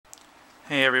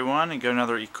Hey everyone, I got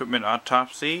another equipment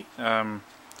autopsy. I'm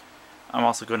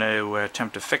also going to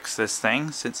attempt to fix this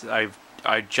thing since I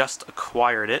just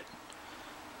acquired it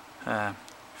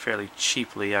fairly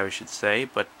cheaply, I should say,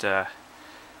 but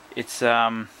it's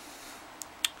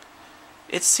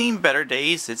seen better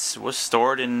days. It was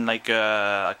stored in like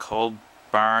a cold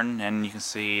barn, and you can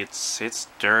see it's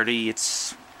dirty.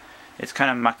 It's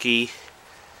kind of mucky,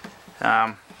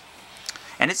 and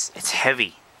it's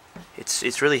heavy.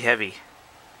 It's really heavy.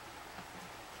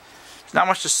 Not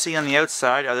much to see on the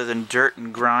outside other than dirt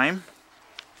and grime.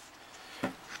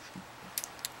 And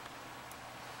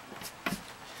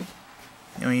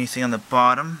when you see on the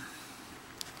bottom,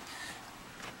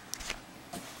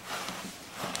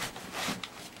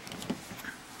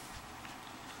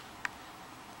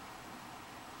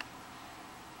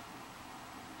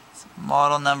 it's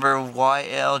model number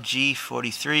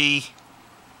YLG43,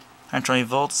 120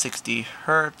 volts, 60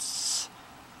 hertz,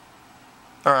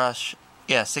 or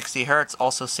yeah, 60 hertz,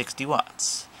 also 60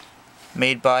 watts.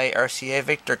 Made by RCA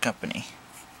Victor Company.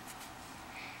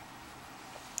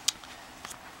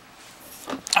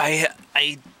 I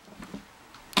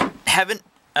haven't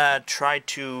tried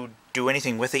to do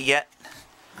anything with it yet,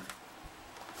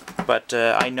 but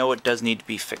I know it does need to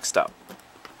be fixed up.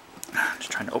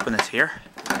 Just trying to open this here.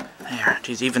 There,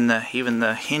 geez, even the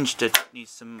hinge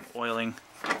needs some oiling.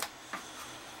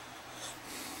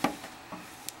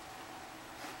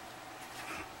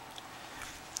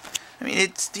 I mean,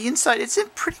 it's the inside. It's in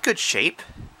pretty good shape.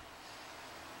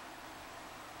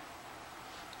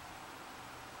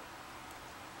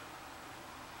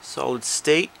 Solid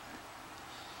state.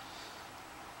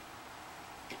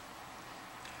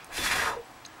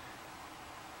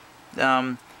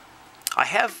 I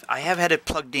have had it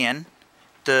plugged in.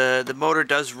 The motor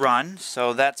does run,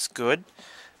 so that's good.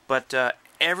 But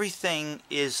everything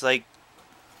is like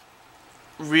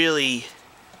really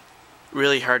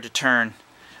hard to turn.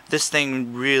 This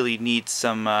thing really needs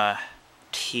some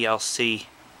TLC.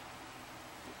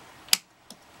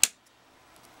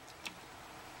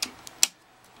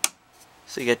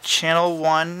 So you got channel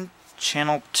 1,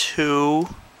 channel 2.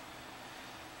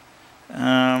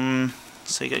 So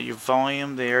you got your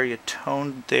volume there, your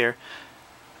tone there.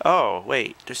 Oh,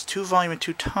 wait, there's 2 volume and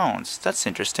 2 tones. That's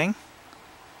interesting.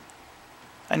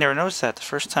 I never noticed that the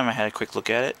first time I had a quick look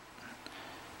at it.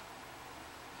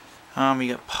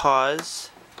 You got pause.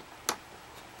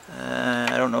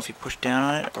 I don't know if you push down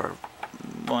on it or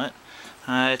what.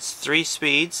 It's 3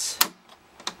 speeds.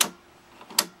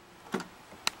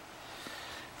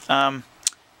 I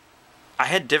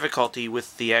had difficulty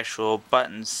with the actual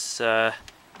buttons. Some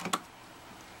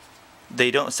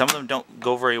of them don't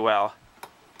go very well.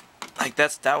 Like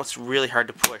that was really hard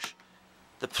to push.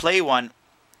 The play one,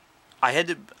 I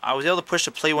was able to push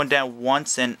the play one down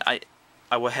once, and I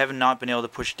have not been able to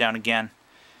push it down again.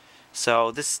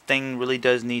 So this thing really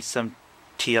does need some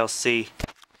TLC.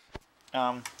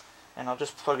 And I'll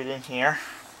just plug it in here.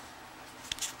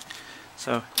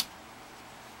 So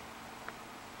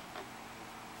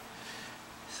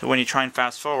when you try and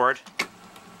fast forward,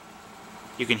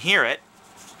 you can hear it.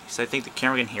 So I think the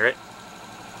camera can hear it.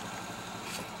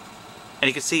 And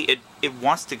you can see it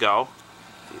wants to go.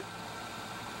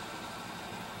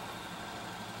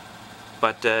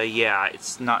 But yeah,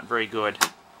 it's not very good.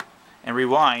 And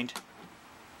rewind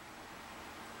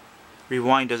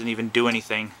doesn't even do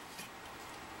anything.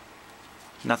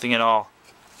 Nothing at all.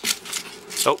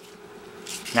 Oh,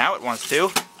 now it wants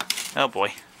to. Oh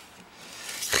boy.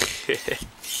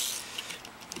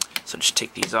 So just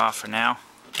take these off for now,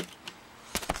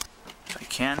 if I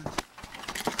can.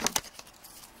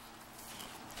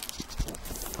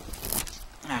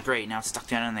 Ah, great, now it's stuck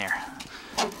down in there.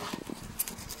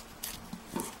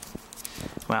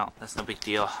 Well, that's no big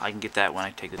deal. I can get that when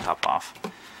I take the top off.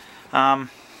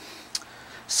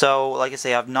 So, like I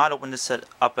say, I've not opened this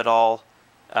up at all.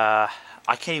 I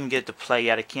can't even get it to play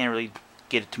yet. I can't really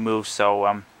get it to move,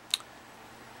 so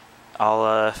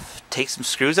I'll take some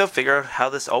screws out, figure out how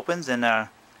this opens, and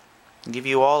give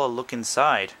you all a look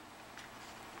inside.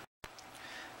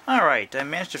 Alright, I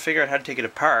managed to figure out how to take it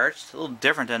apart. It's a little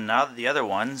different than the other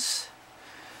ones.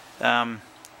 The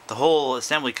whole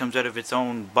assembly comes out of its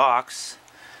own box.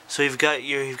 So you've got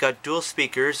dual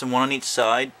speakers, and one on each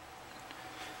side.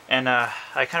 And I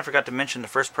kind of forgot to mention the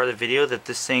first part of the video that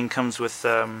this thing comes with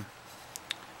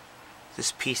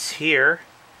this piece here,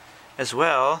 as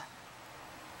well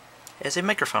as a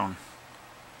microphone,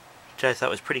 which I thought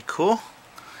was pretty cool.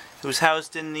 It was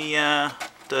housed in the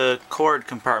cord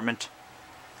compartment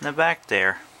in the back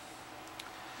there.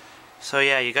 So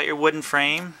yeah, you got your wooden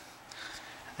frame,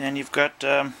 and you've got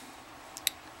the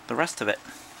rest of it.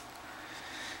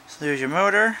 So there's your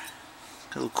motor.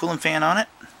 Got a little cooling fan on it.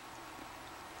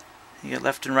 You got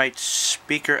left and right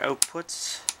speaker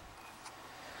outputs.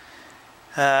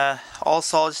 All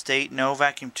solid state, no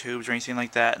vacuum tubes or anything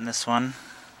like that in this one.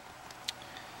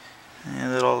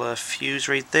 And a little fuse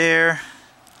right there.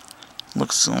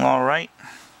 Looks alright.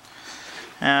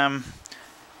 I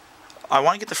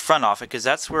want to get the front off it because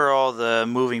that's where all the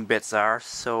moving bits are.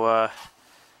 So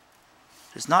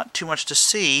there's not too much to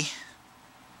see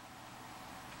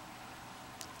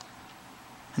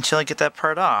until I get that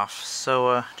part off.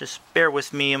 So just bear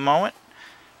with me a moment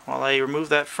while I remove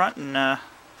that front and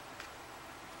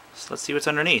so let's see what's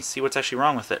underneath, see what's actually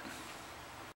wrong with it.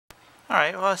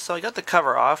 Alright, well, so I got the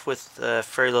cover off with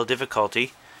very little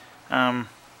difficulty.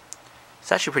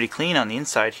 It's actually pretty clean on the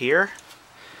inside here.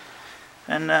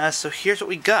 And so here's what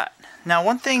we got. Now,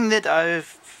 one thing that I've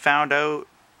found out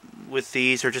with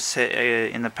these, or just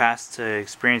in the past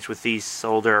experience with these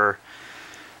older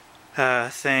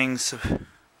things,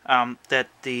 that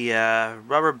the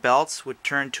rubber belts would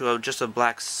turn to just a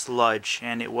black sludge,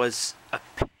 and it was a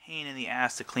pain in the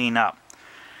ass to clean up.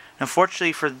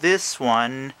 Unfortunately for this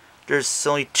one, there's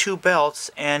only 2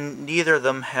 belts, and neither of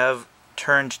them have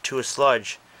turned to a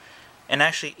sludge. And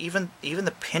actually, even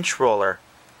the pinch roller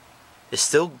is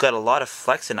still got a lot of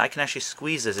flex, and I can actually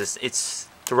squeeze this. It's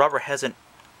the rubber hasn't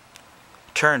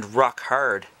turned rock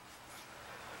hard.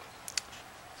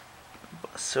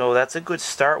 So that's a good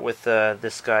start with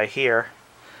this guy here.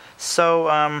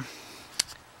 So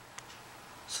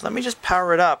so let me just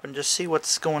power it up and just see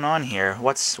what's going on here.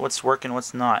 What's working,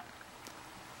 what's not.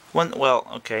 Well,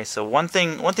 okay. So one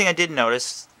thing I did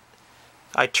notice,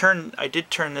 I did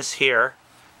turn this here,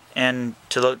 and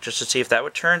to look just to see if that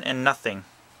would turn, and nothing.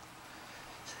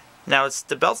 Now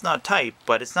the belt's not tight,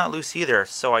 but it's not loose either.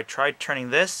 So I tried turning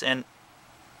this, and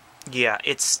yeah,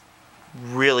 it's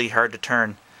really hard to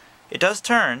turn. It does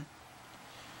turn.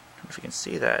 I don't know if you can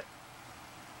see that,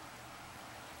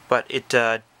 but it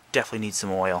definitely needs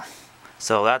some oil.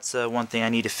 So that's one thing I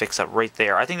need to fix up right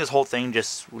there. I think this whole thing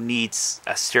just needs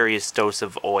a serious dose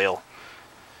of oil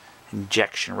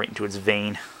injection right into its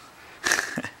vein.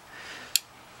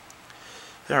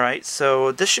 Alright,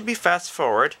 so this should be fast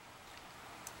forward.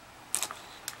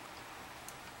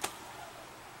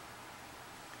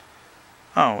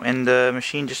 Oh, and the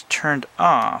machine just turned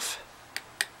off.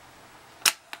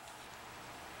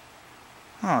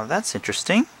 Oh, that's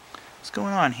interesting. What's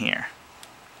going on here?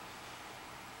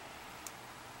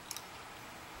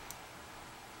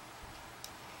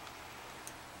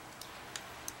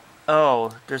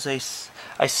 Oh, there's a...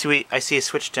 I see a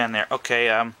switch down there.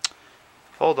 Okay,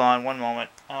 hold on one moment.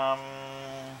 I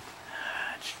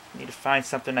just need to find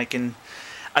something I can...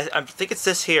 I think it's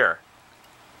this here.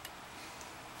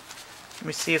 Let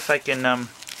me see if I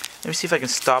can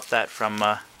stop that from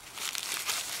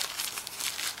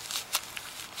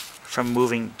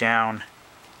moving down.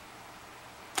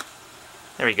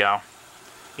 There we go.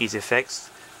 Easy fix.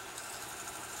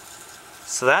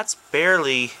 So that's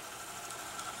barely...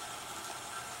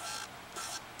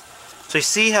 So you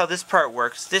see how this part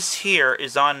works. This here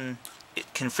is on...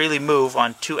 It can freely move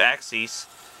on 2 axes.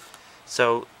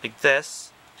 So like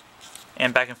this,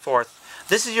 and back and forth.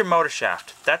 This is your motor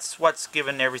shaft. That's what's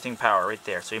giving everything power right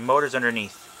there. So your motor's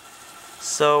underneath.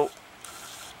 So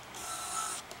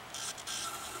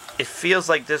it feels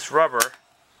like this rubber.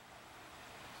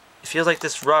 It feels like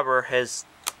this rubber has.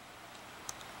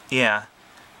 Yeah.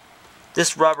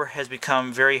 This rubber has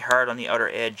become very hard on the outer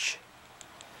edge.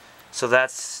 So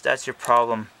that's your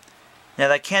problem. Now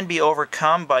that can be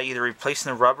overcome by either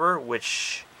replacing the rubber,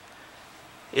 which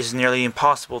is nearly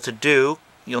impossible to do.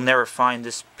 You'll never find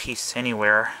this piece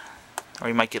anywhere, or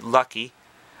you might get lucky,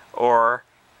 or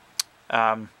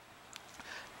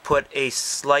put a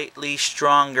slightly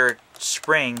stronger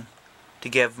spring to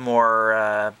give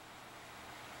more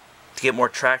to get more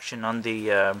traction on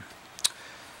the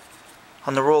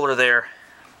roller there.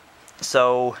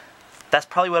 So that's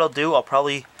probably what I'll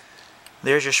do.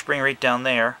 There's your spring right down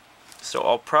there. So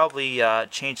I'll probably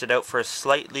change it out for a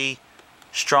slightly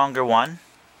stronger one.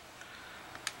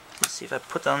 Let's see if I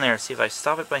put that on there. See if I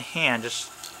stop it by hand.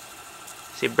 Just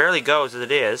see, it barely goes as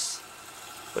it is.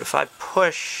 But if I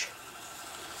push,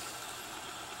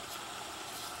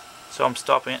 so I'm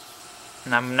stopping it,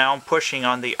 and now I'm pushing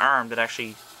on the arm that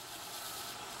actually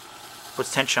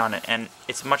puts tension on it, and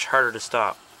it's much harder to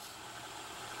stop.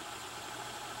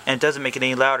 And it doesn't make it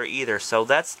any louder either. So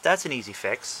that's an easy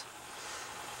fix.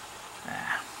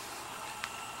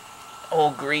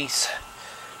 Old grease.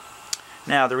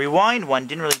 Now the rewind one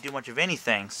didn't really do much of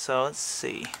anything, so let's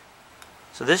see.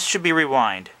 So this should be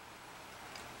rewind.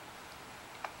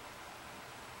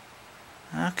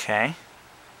 Okay.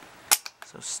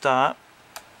 So stop.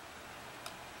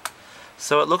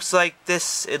 So it looks like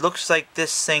this. It looks like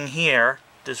this thing here,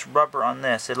 this rubber on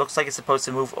this. It looks like it's supposed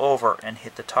to move over and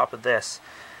hit the top of this.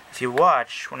 If you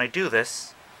watch when I do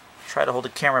this, try to hold the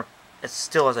camera as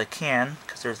still as I can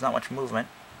because there's not much movement.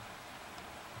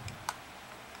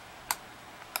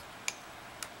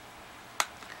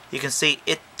 You can see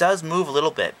it does move a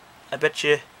little bit. I bet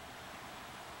you.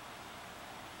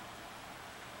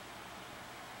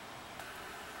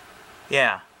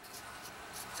 Yeah.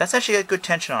 That's actually got good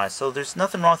tension on it, so there's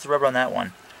nothing wrong with the rubber on that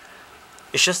one.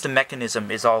 It's just the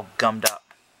mechanism is all gummed up.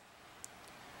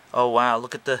 Oh wow,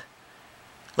 look at the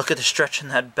stretch in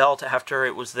that belt after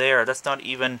it was there. That's not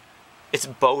even, it's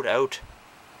bowed out.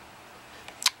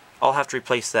 I'll have to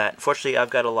replace that. Fortunately,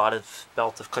 I've got a lot of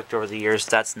belts I've clicked over the years.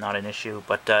 That's not an issue,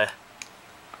 but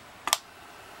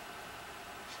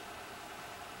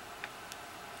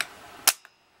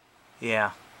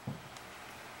yeah.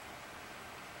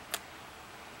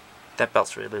 That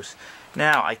belt's really loose.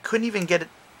 Now, I couldn't even get it.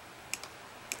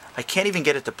 I can't even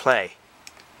get it to play.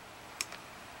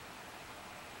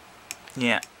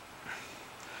 Yeah.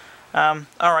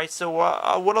 Alright, so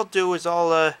what I'll do is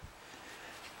I'll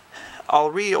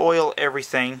re-oil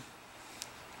everything.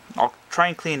 I'll try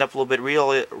and clean it up a little bit,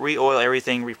 re-oil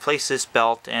everything, replace this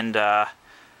belt, and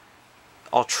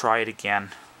I'll try it again.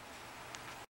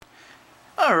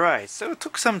 Alright, so it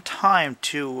took some time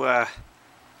to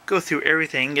go through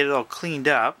everything, get it all cleaned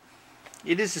up.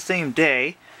 It is the same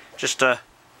day, just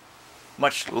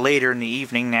much later in the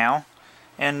evening now.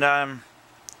 And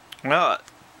well,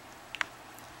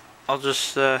 I'll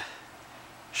just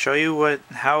show you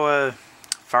how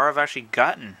far I've actually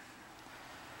gotten.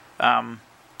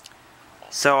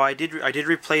 So I did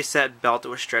replace that belt that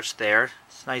was stretched there.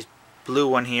 It's a nice blue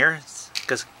one here. It's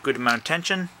got a good amount of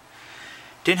tension.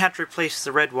 Didn't have to replace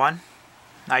the red one.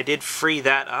 I did free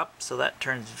that up, so that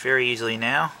turns very easily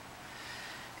now.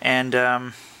 And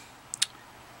the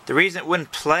reason it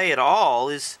wouldn't play at all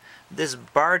is this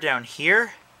bar down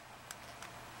here.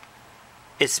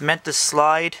 It's meant to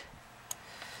slide.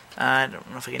 I don't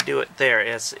know if I can do it there.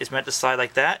 It's meant to slide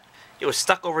like that. It was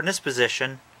stuck over in this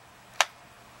position,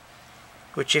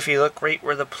 which if you look right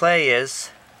where the play is,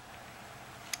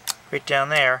 right down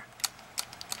there,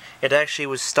 it actually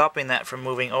was stopping that from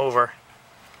moving over.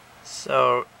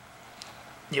 So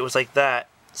it was like that.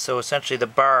 So essentially the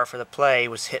bar for the play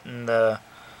was hitting the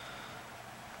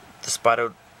spot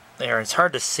out there. It's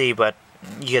hard to see, but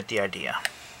you get the idea.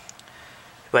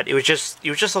 But it was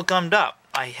just all gummed up.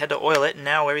 I had to oil it, and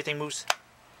now everything moves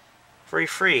very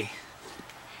free.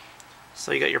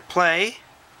 So you got your play.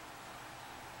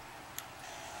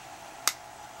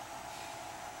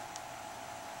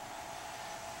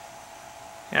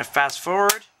 Yeah, fast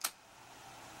forward.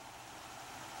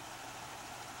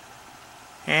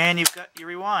 And you've got your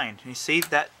rewind. You see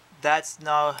that's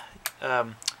now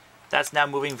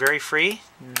moving very free.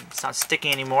 It's not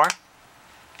sticking anymore.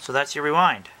 So that's your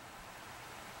rewind.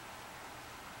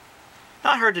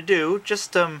 Not hard to do,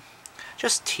 just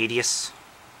tedious.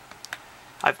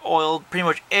 I've oiled pretty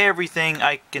much everything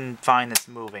I can find that's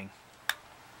moving.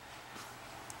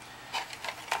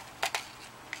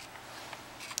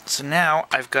 So now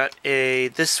I've got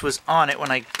this was on it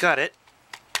when I got it.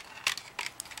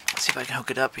 Let's see if I can hook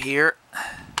it up here.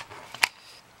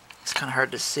 It's kind of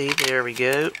hard to see. There we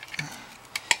go.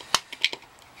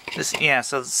 Yeah,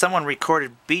 so someone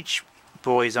recorded Beach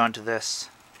Boys onto this.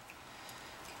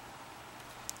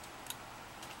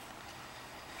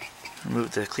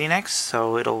 Remove the Kleenex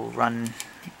so it'll run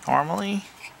normally.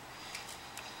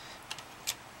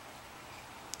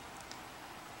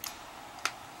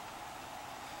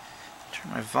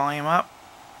 Turn my volume up.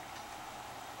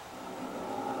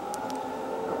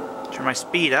 Turn my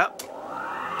speed up.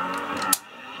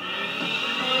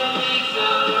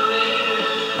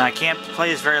 Now I can't play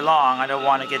this very long. I don't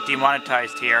want to get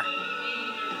demonetized here.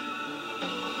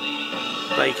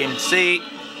 But you can see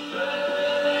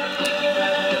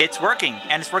it's working,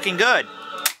 and it's working good.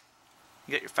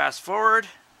 You get your fast forward.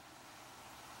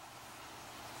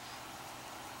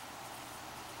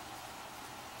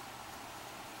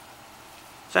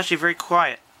 It's actually very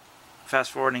quiet,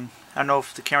 fast forwarding. I don't know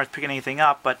if the camera's picking anything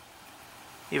up, but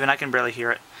even I can barely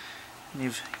hear it. And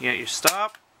you got your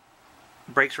stop.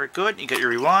 Brakes work good. You got your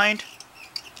rewind.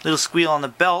 Little squeal on the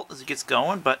belt as it gets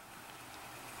going, but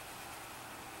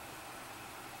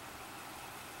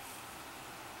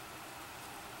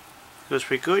goes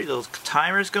pretty good. Your little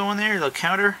timers going there, your little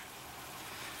counter.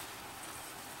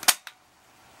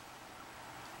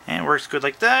 And it works good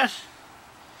like that.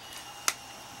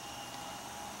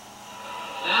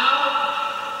 Now,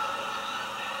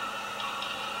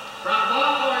 from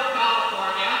Baltimore, California.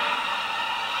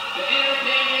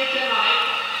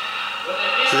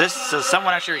 So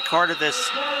someone actually recorded this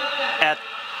at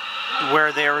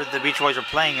where the Beach Boys were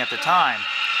playing at the time.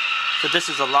 So this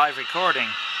is a live recording.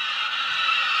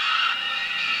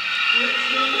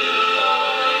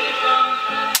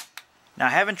 Now I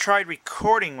haven't tried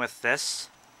recording with this.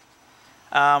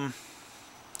 I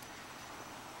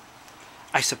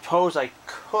suppose I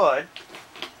could.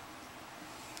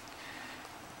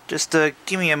 Just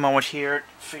give me a moment here to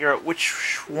figure out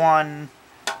which one.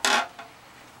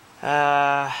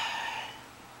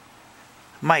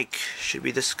 Mic should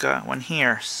be this one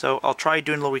here. So I'll try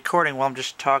doing a little recording while I'm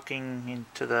just talking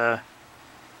into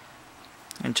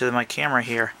my camera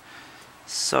here.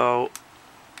 So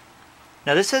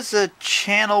now this has a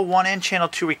channel 1 and channel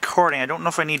 2 recording. I don't know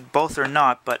if I need both or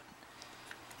not, but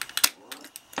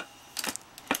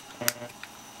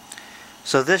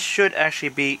so this should actually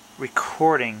be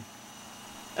recording,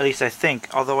 at least I think,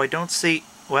 although I don't see,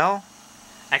 well,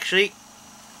 actually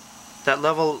that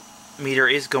level meter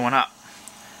is going up.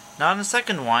 Not on the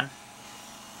second one,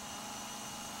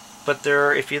 but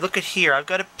there, if you look at here, I've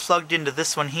got it plugged into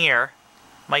this one here,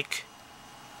 mic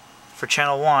for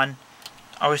channel 1.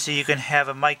 Obviously you can have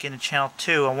a mic in channel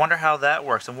 2. I wonder how that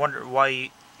works. I wonder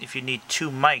why, if you need 2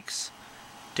 mics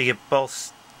to get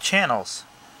both channels.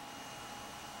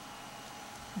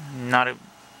 Not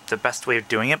the best way of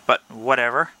doing it, but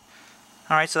whatever.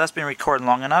 Alright, so that's been recording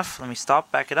long enough. Let me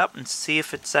stop, back it up, and see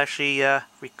if it's actually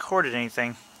recorded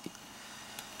anything.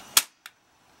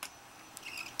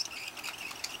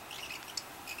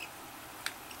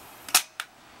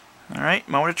 Alright,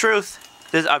 moment of truth.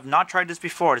 I've not tried this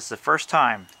before. This is the first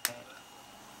time.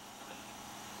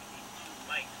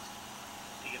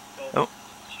 Oh,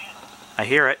 I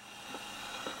hear it.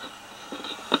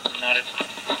 Not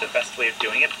the best way of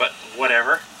doing it, but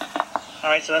whatever.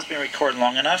 Alright, so that's been recording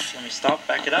long enough. Let me stop,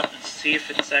 back it up, and see if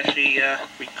it's actually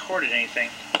recorded anything.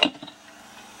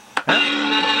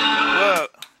 Whoa,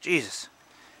 Jesus.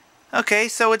 Okay,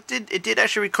 so it did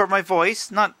actually record my voice.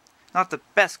 Not the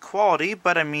best quality,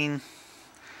 but I mean,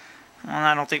 well,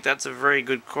 I don't think that's a very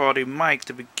good quality mic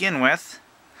to begin with.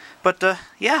 But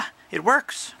yeah, it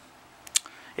works.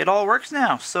 It all works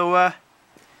now. So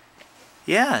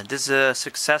yeah, this is a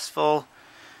successful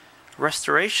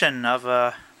restoration of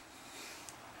a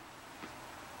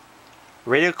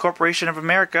Radio Corporation of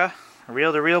America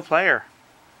reel-to-reel player.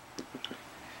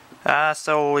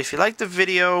 So if you liked the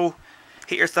video,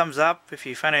 hit your thumbs up if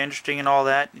you found it interesting and all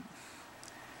that.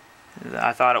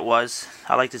 I thought it was.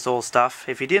 I like this old stuff.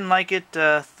 If you didn't like it,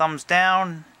 thumbs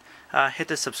down. Hit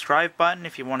the subscribe button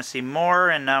if you want to see more.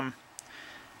 And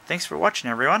thanks for watching,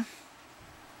 everyone.